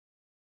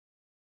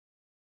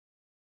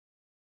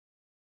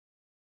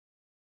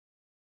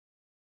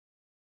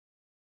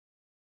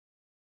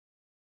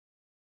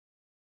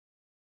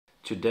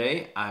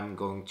Today I'm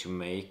going to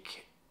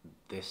make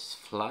this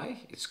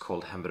fly. It's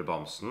called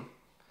Hembrebamsen.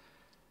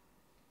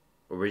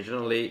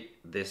 Originally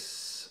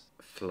this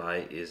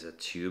fly is a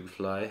tube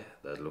fly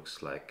that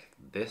looks like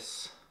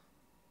this.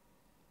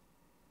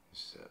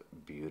 It's a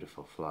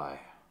beautiful fly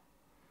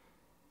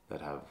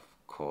that have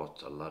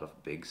caught a lot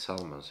of big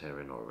salmons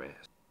here in Norway.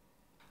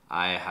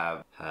 I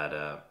have had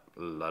a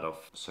lot of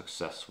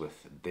success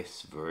with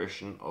this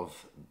version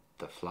of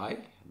the fly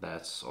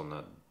that's on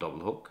a double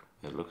hook.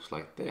 It looks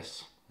like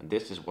this, and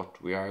this is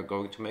what we are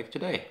going to make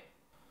today.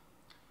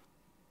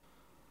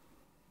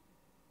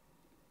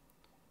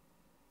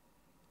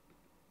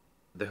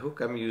 The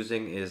hook I'm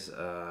using is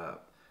a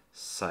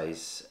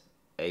size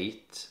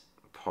 8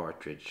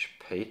 Partridge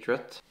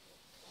Patriot.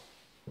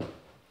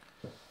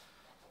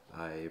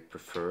 I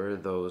prefer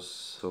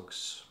those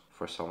hooks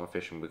for salmon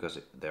fishing because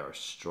they are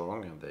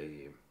strong and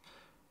they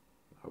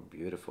are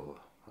beautiful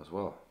as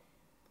well.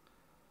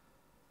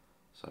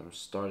 So I'm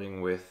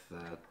starting with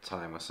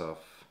tie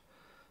myself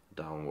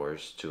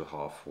downwards to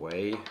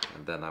halfway,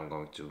 and then I'm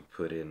going to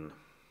put in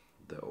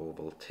the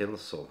oval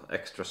tinsel,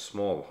 extra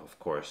small of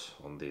course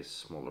on these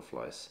smaller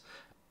flies.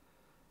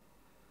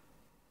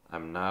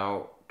 I'm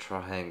now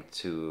trying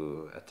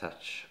to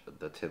attach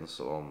the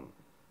tinsel on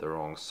the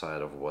wrong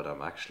side of what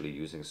I'm actually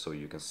using so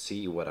you can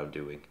see what I'm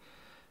doing,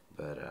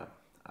 but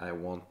I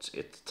want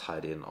it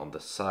tied in on the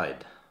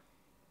side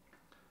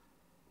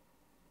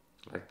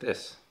like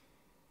this.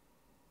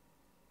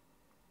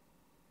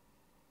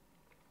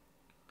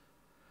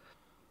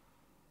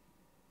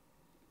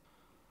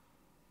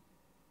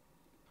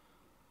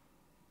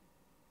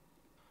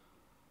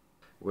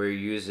 We're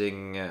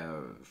using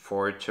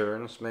 4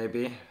 turns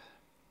maybe.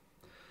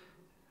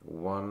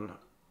 1,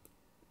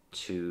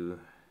 2,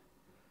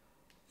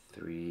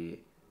 3,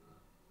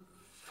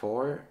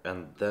 4,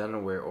 and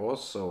then we're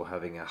also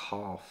having a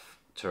half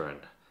turn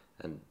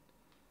and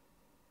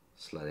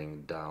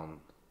sliding down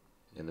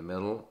in the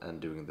middle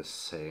and doing the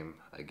same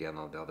again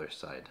on the other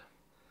side.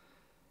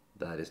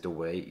 That is the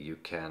way you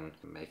can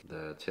make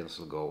the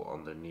tinsel go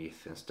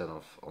underneath instead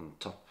of on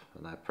top,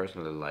 and I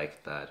personally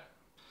like that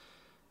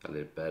a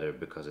little better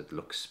because it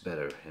looks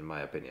better in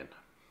my opinion.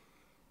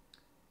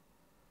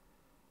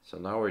 So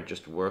now we're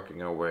just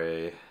working our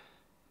way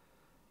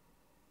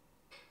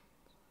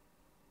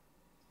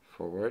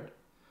forward,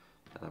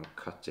 and I'm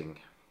cutting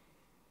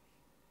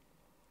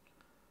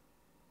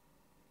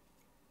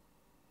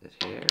it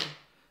here,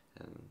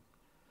 and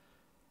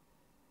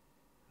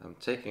I'm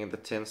taking the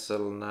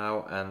tinsel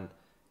now and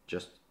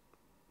just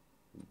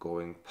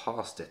going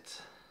past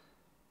it.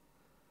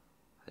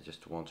 I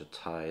just want to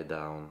tie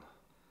down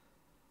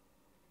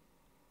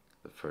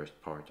the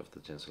first part of the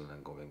tinsel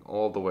and going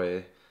all the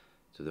way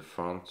to the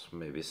front,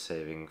 maybe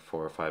saving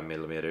 4 or 5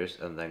 millimeters,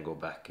 and then go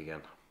back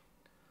again.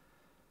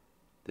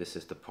 This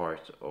is the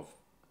part of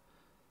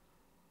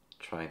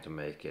trying to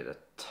make it a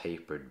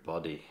tapered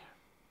body.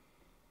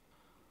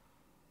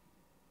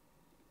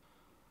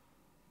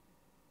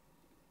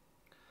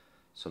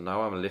 So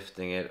now I'm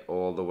lifting it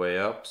all the way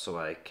up so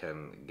I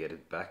can get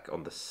it back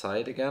on the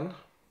side again.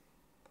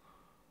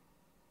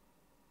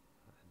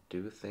 I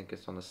do think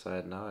it's on the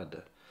side now. I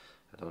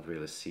don't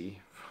really see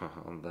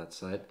on that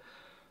side,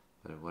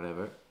 but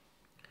whatever.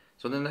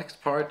 So the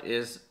next part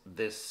is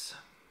this.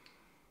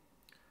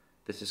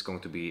 This is going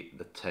to be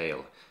the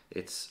tail.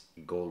 It's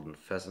golden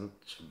pheasant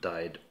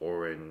dyed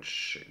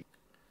orange.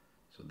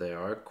 So they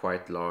are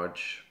quite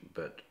large,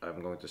 but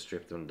I'm going to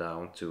strip them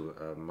down to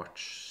a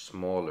much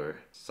smaller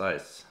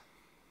size.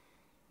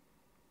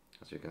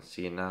 As you can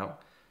see now,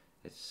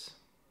 it's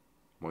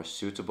more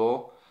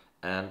suitable,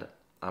 and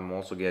I'm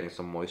also getting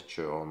some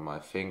moisture on my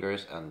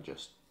fingers and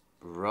just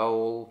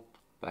roll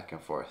back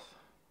and forth.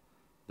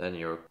 Then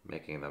you're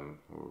making them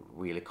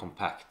really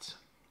compact.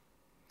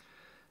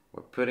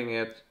 We're putting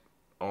it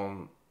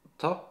on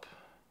top,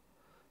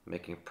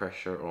 making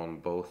pressure on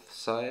both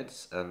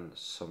sides and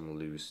some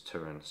loose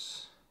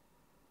turns.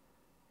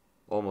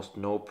 Almost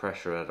no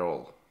pressure at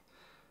all.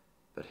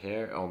 But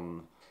here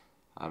I'm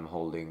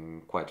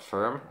holding quite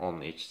firm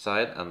on each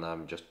side, and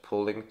I'm just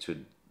pulling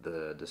to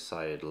the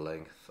desired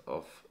length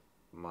of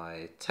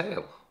my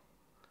tail.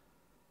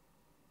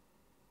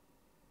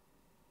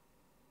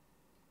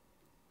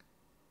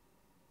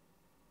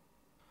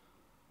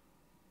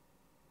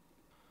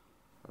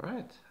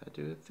 Alright, I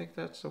do think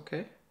that's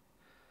okay.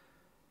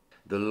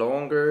 The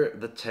longer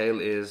the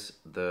tail is,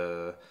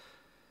 the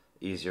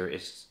easier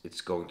it's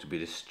going to be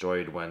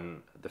destroyed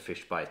when the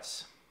fish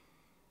bites.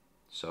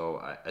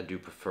 So I do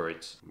prefer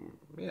it,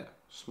 yeah,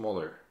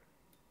 smaller.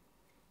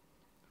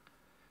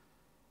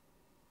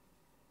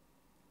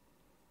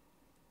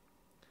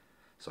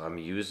 So I'm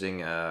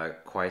using a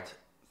quite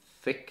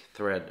thick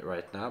thread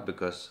right now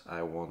because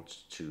I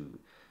want to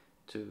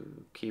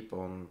keep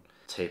on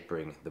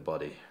tapering the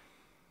body.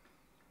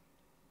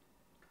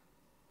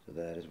 So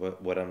that is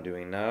what I'm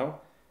doing now.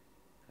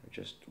 I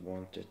just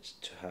want it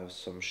to have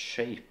some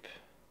shape.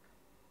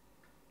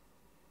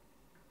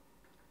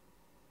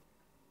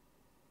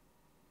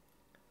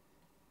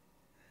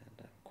 And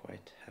I'm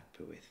quite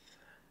happy with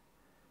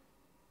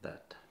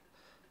that.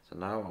 So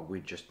now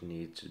we just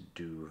need to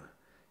do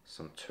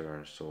some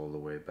turns all the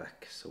way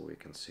back so we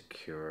can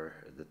secure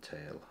the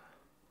tail.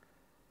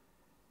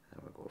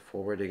 And we'll go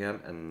forward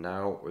again, and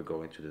now we're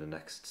going to the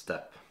next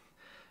step.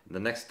 The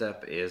next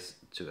step is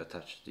to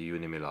attach the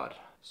mylar.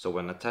 So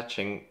when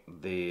attaching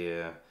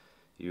the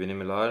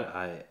mylar,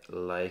 I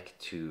like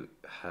to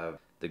have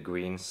the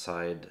green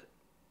side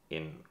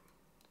in,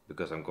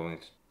 because I'm going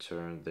to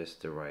turn this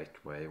the right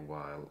way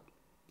while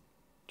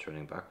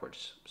turning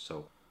backwards.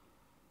 So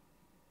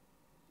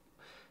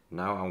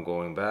now I'm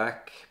going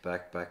back,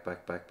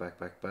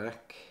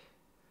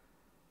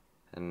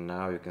 and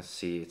now you can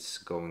see it's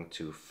going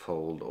to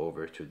fold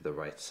over to the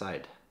right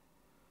side.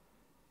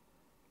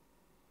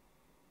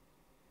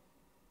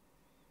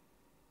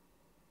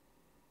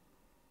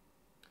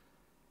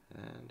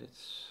 And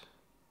it's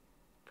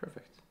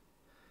perfect.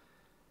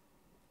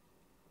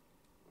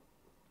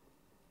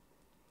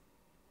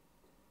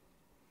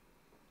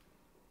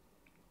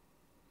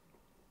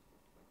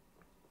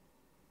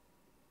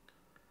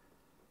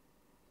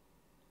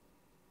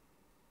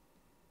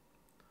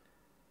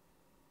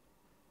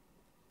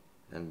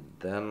 And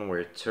then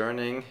we're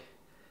turning,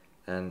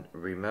 and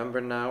remember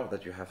now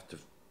that you have to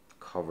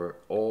cover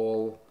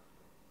all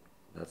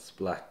that's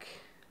black.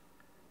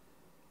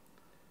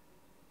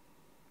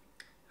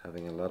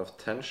 Having a lot of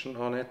tension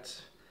on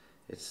it,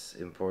 it's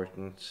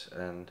important,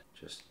 and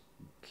just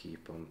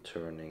keep on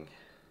turning.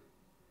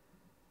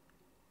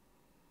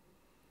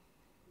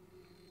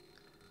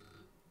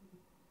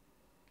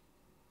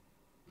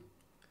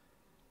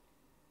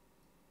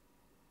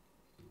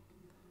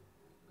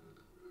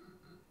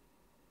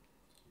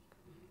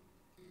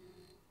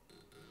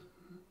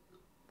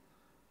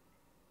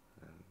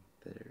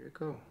 There you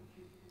go.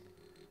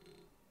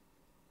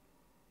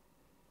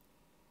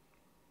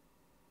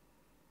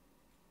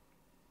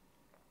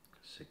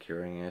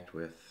 Securing it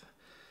with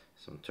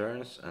some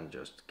turns, and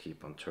just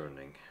keep on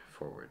turning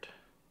forward.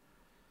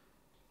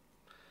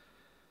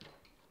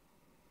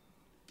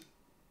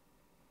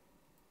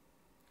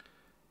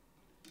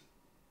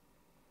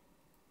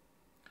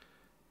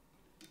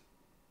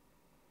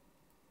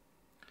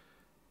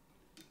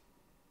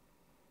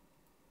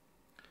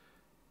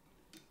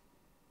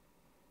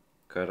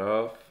 Cut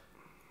off.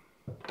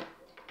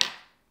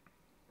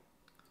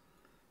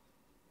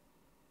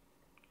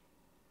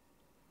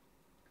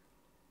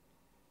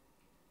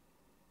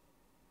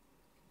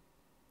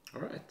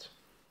 Alright.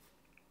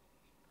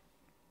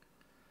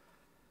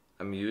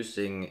 I'm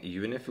using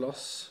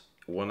Unifloss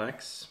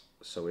 1X,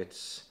 so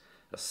it's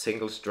a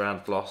single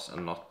strand floss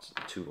and not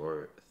 2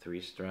 or 3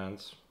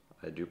 strands.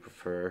 I do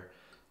prefer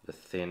the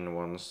thin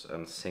ones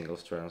and single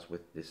strands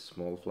with these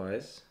small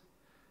flies.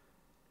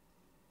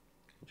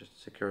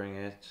 Just securing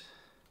it.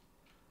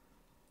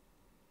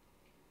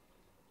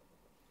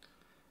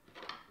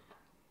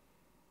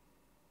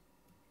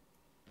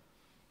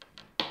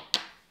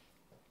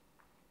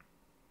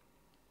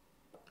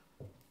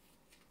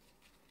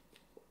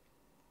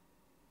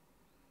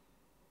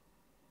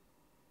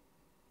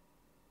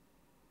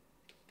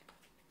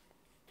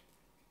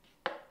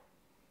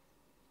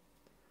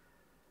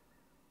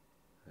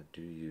 I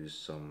do use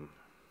some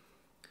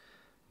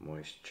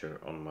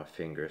moisture on my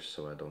fingers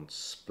so I don't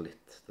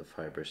split the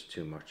fibers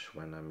too much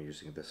when I'm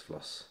using this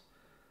floss.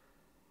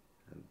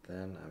 And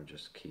then I'll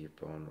just keep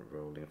on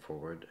rolling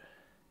forward.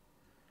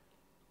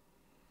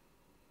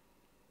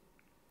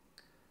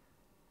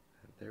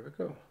 And there we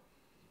go.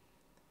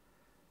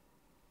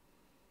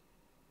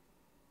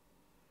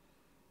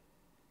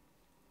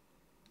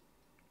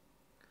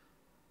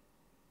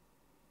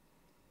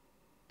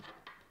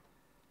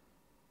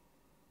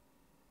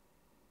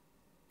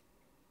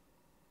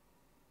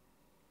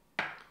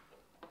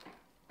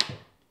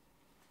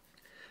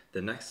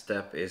 The next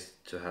step is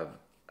to have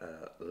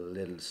a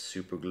little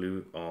super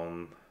glue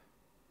on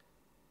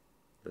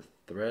the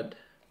thread,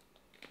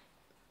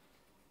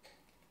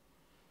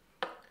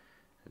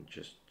 and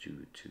just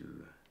do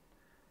 2,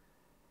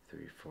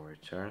 3, 4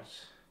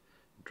 turns,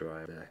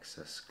 dry the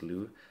excess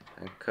glue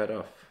and cut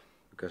off,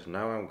 because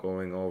now I'm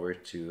going over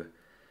to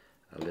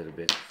a little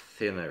bit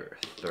thinner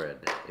thread.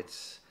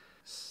 It's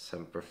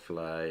Salmon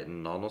Fly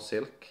nano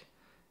silk.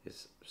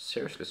 It's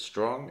seriously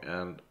strong,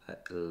 and I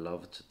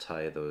love to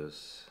tie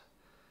those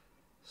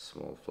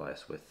small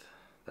flies with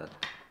that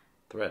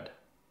thread.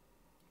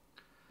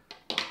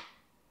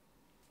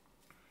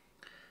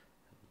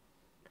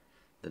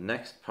 The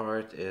next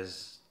part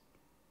is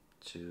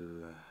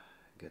to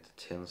get the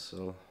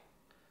tinsel.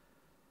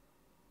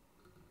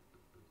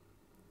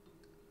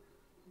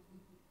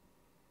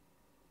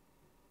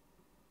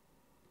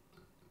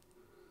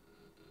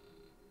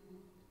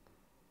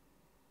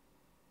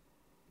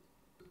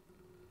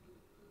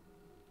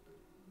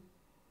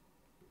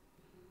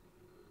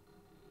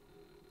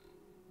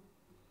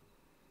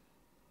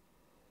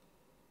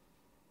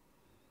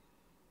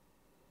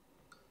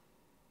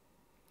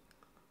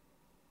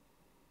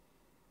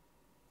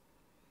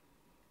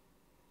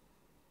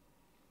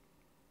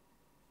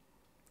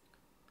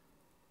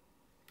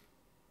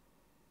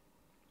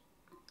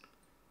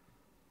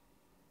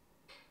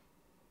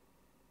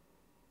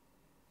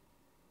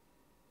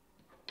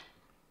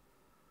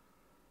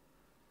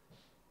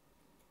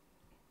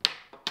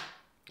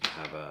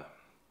 have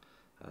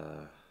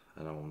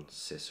an own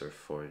scissor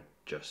for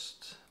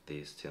just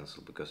these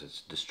tinsel, because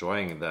it's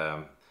destroying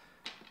the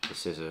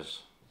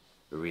scissors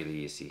really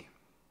easy.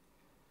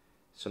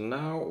 So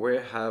now we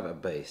have a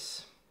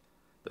base.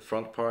 The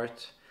front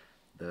part,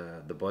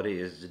 the body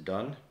is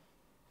done.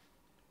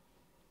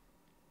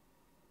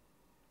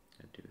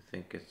 I do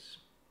think it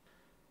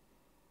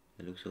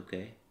looks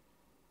okay.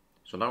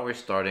 So now we're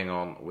starting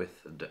on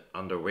with the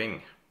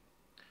underwing.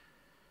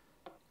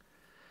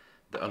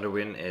 The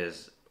underwing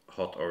is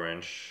hot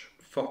orange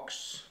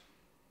fox.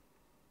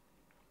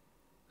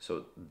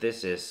 So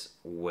this is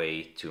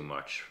way too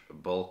much,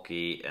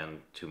 bulky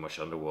and too much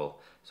underwool.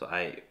 So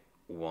I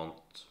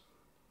want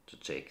to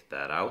take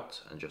that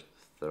out and just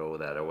throw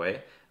that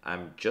away.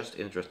 I'm just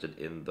interested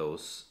in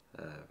those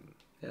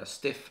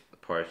stiff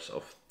parts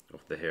of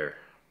the hair.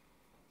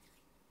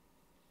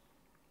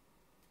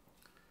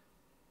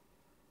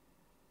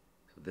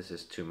 So this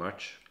is too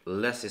much.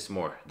 Less is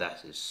more.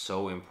 That is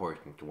so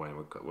important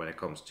when it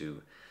comes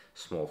to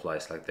small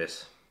flies like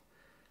this.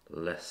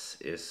 Less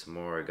is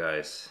more,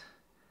 guys.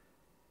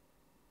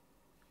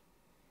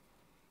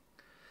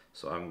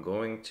 So I'm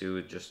going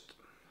to just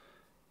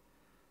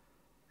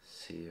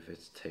see if it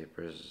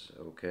tapers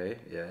okay.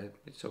 Yeah,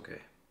 it's okay.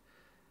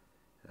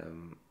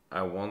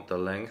 I want the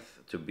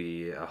length to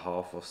be a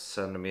half of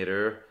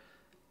centimeter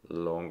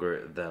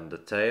longer than the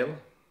tail.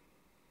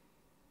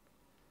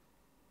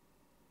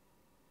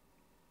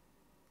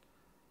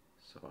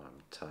 So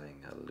I'm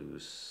tying a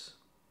loose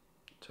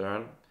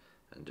turn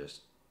and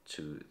just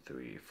 2,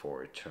 3,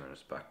 4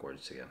 turns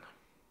backwards again.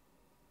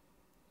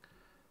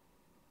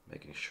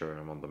 Making sure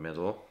I'm on the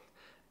middle,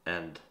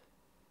 and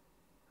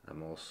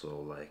I'm also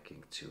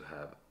liking to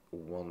have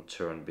one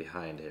turn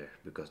behind here,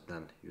 because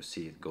then you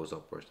see it goes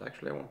upwards.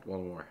 Actually, I want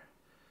one more.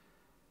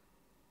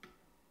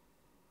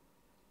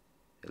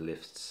 It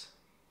lifts.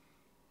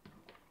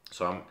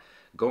 So I'm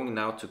going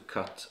now to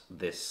cut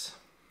this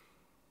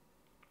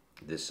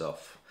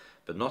off,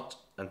 but not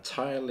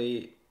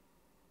entirely.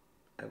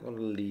 I'm going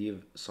to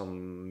leave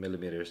some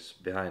millimeters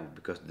behind,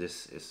 because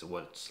this is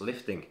what's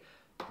lifting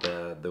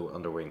the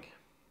underwing.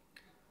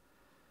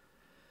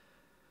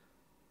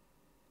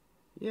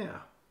 Yeah.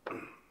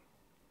 I'm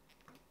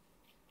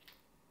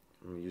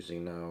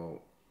using now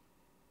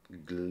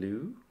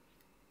glue,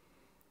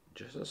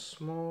 just a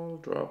small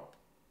drop.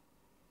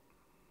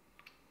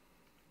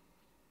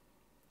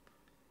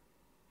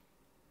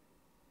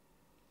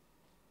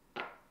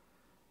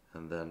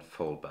 And then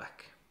fold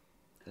back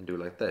and do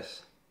like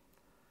this.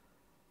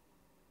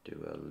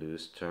 Do a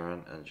loose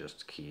turn and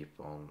just keep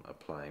on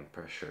applying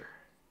pressure.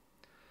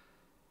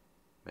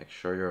 Make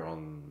sure you're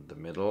on the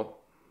middle.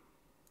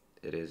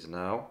 It is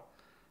now.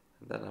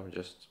 And then I'm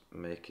just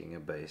making a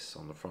base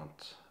on the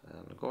front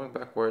and going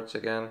backwards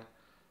again,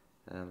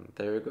 and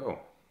there you go.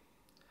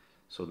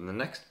 So the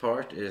next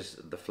part is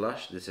the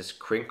flash. This is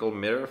Krinkle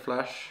mirror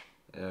flash.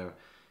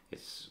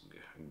 It's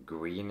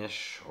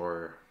greenish,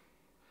 or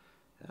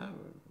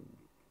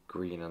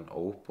green and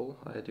opal,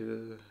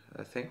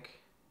 I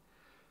think.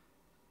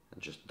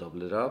 And just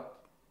double it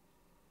up.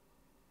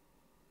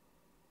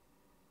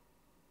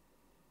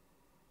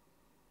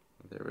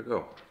 There we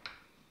go.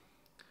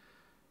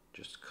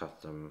 Just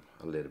cut them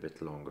a little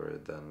bit longer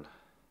than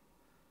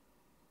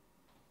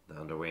the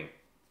underwing.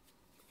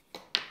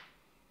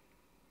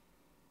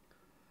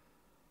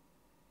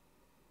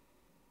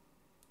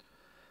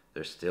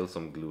 There's still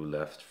some glue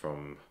left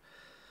from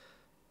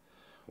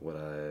what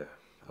I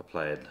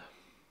applied,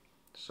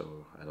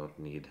 so I don't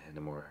need any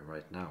more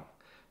right now.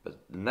 But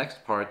the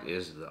next part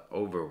is the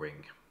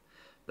overwing.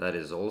 That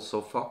is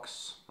also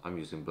fox. I'm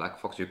using black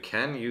fox. You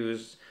can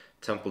use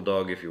temple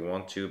dog if you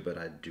want to, but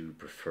I do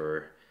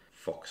prefer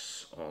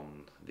fox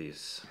on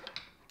these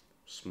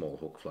small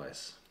hook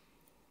flies.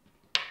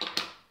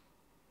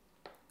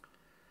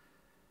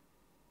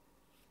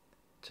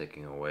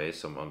 Taking away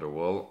some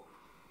underwool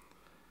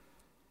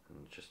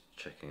and just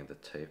checking the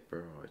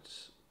taper. Oh,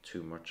 it's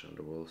too much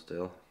underwool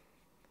still.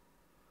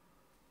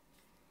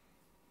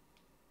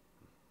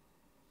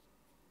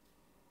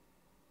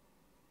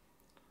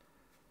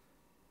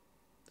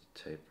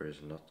 The taper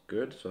is not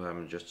good, so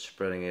I'm just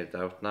spreading it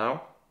out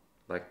now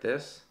like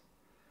this.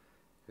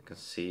 You can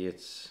see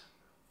it's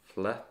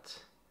flat.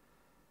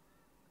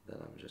 Then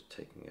I'm just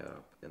taking it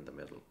up in the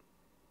middle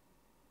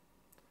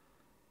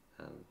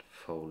and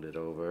fold it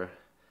over,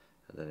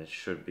 and then it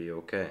should be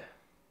okay.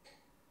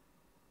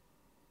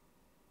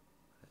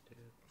 I do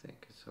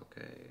think it's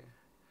okay.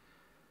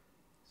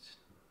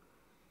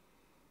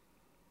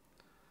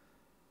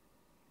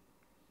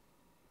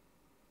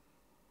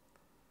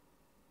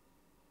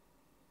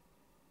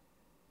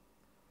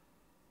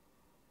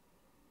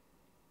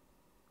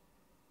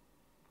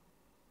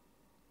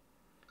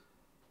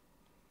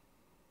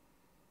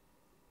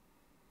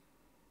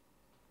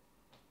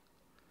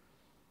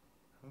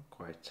 I'm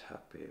quite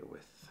happy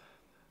with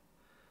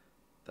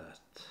that.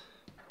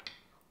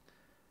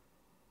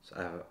 So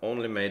I have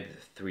only made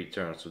 3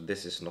 turns, so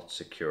this is not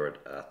secured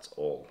at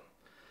all.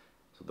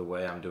 So the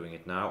way I'm doing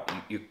it now,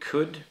 you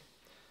could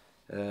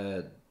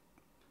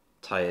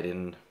tie it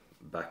in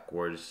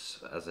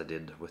backwards as I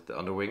did with the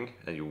underwing,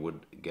 and you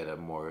would get a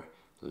more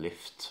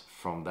lift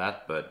from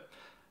that, but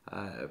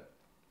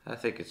I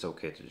think it's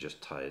okay to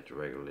just tie it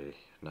regularly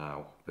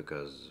now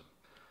because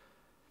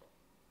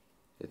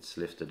it's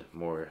lifted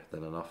more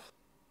than enough.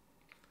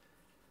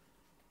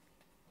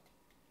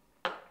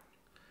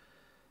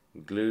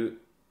 Glue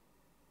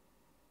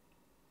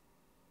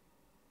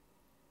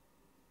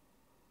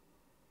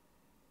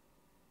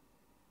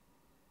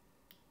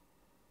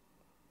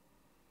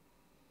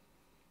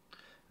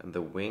and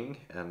the wing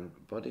and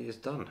body is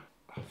done.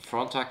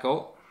 Front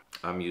hackle,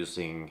 I'm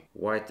using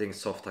whiting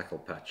soft hackle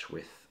patch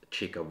with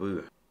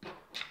Chickaboo.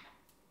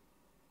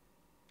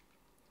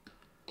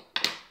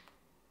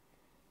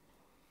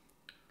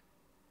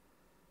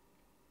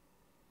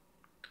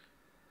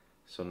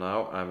 So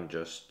now I'm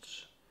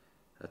just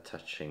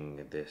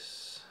attaching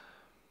this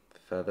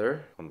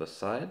feather on the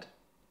side.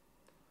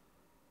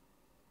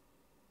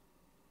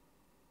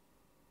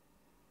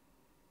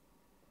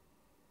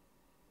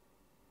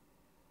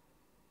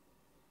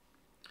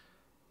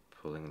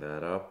 Pulling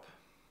that up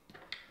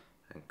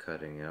and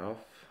cutting it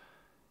off.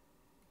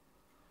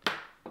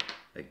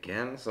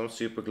 Again, some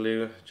super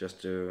glue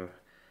just to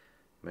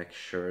make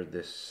sure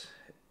this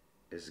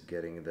is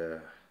getting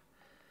the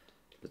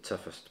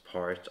toughest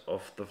part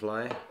of the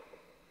fly.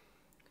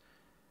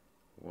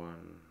 1,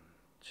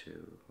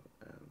 2,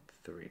 and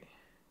 3.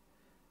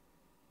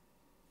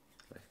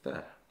 Like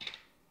that.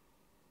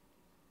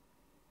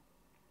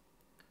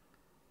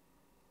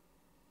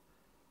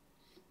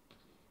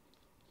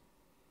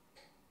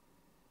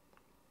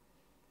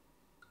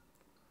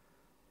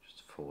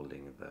 Just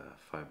folding the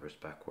fibers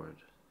backward.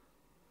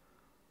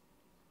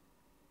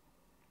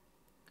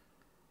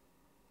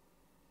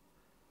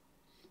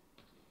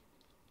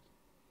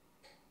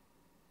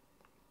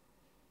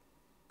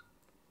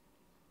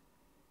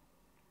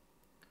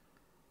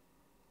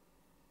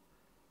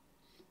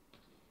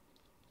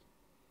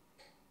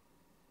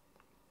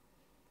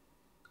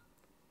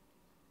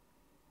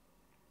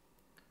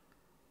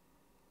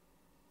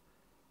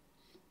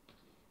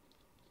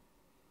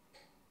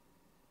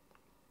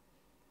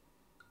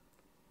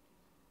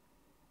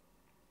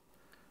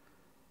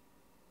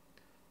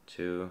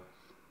 Two.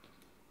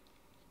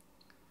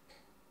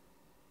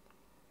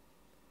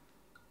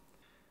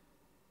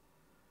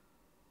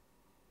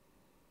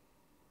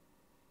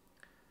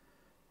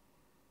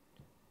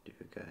 Do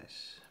you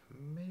guys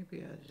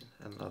maybe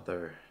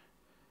another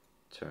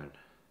turn?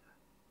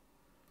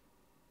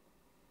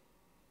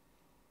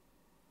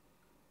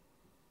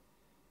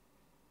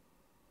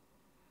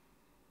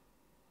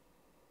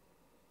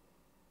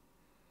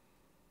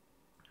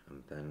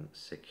 And then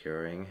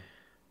securing,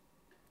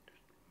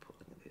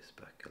 pulling this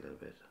back a little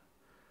bit.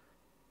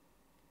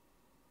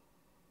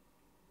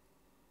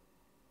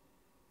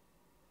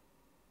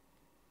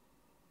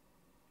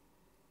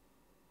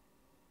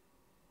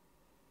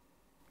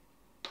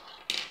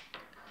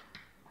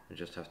 You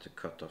just have to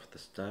cut off the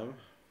stem.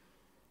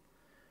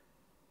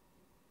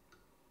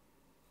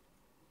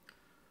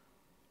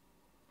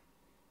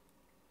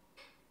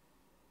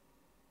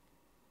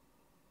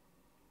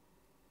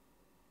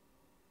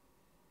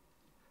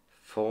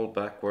 Fold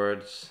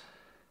backwards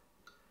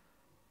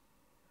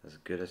as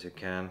good as you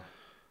can.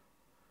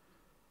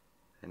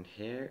 And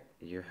here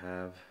you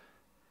have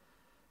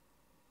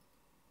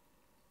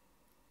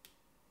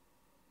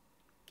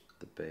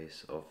the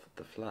base of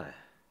the fly.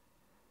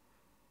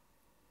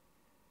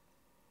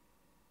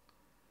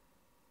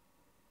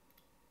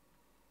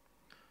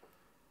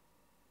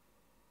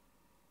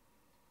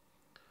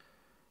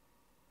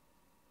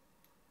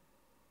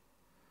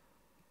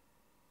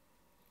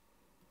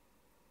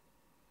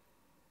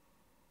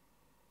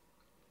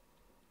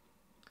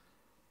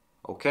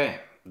 Okay,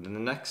 then the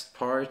next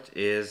part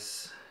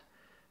is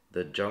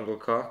the jungle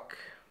cock,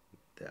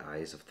 the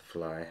eyes of the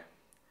fly.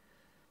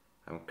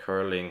 I'm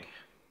curling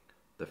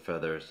the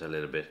feathers a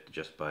little bit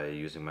just by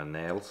using my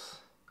nails.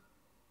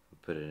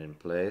 Put it in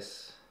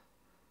place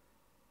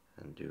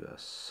and do a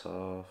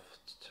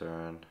soft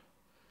turn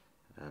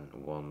and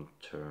 1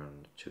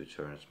 turn, 2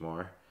 turns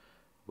more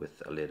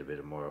with a little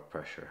bit more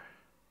pressure.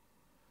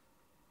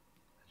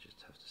 I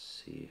just have to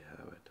see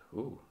how it,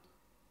 ooh.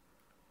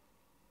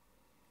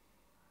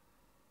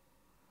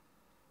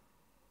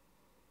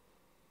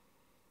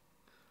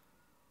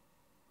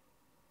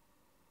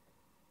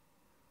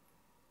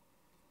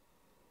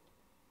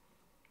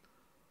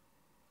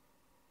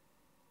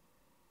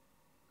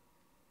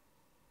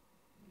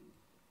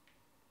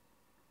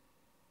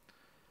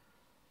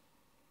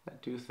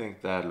 I do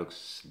think that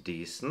looks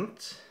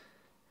decent.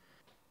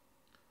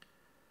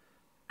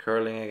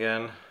 Curling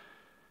again.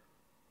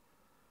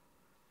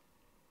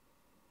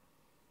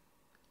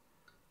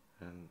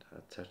 And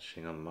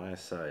attaching on my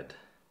side.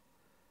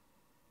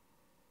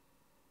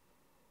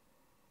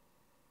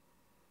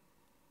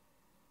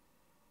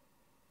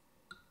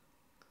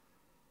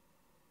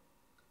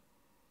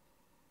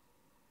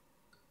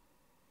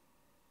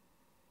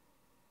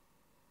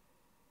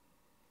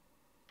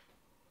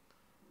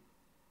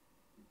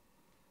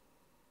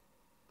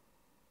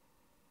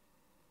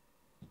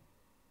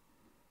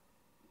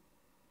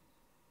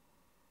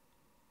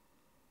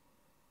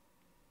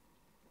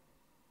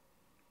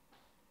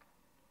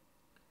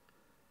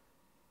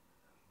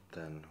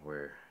 then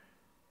we're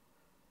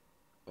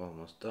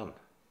almost done.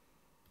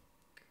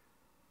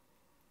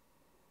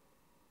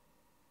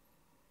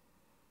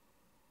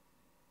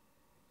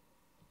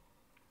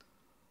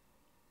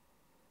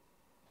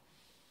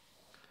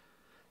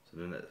 So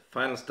then the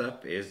final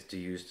step is to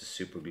use the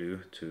super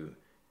glue to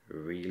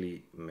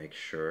really make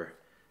sure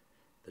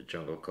the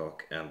jungle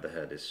cock and the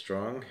head is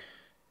strong,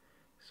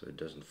 so it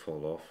doesn't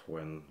fall off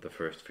when the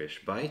first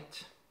fish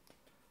bite.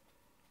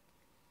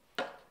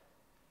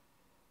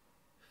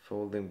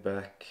 Folding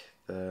back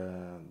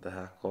the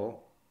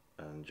hackle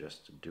and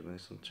just doing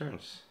some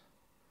turns.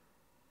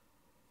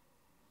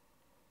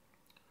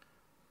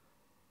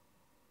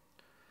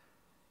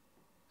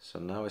 So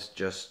now it's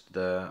just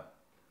the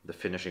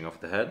finishing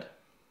of the head.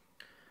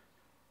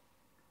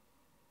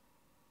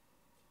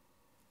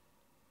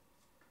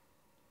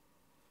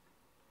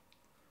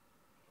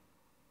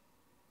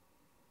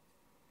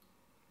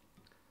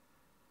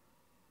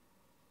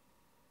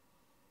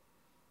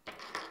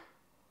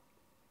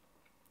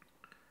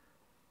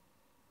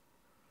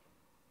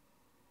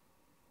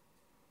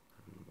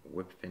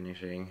 Whip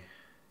finishing,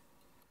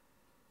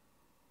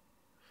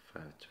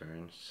 5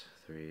 turns,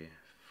 3,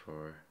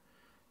 4,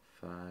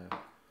 5.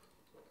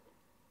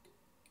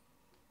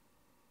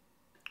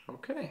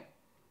 Okay.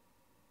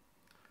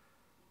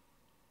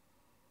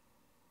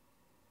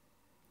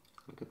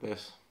 Look at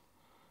this.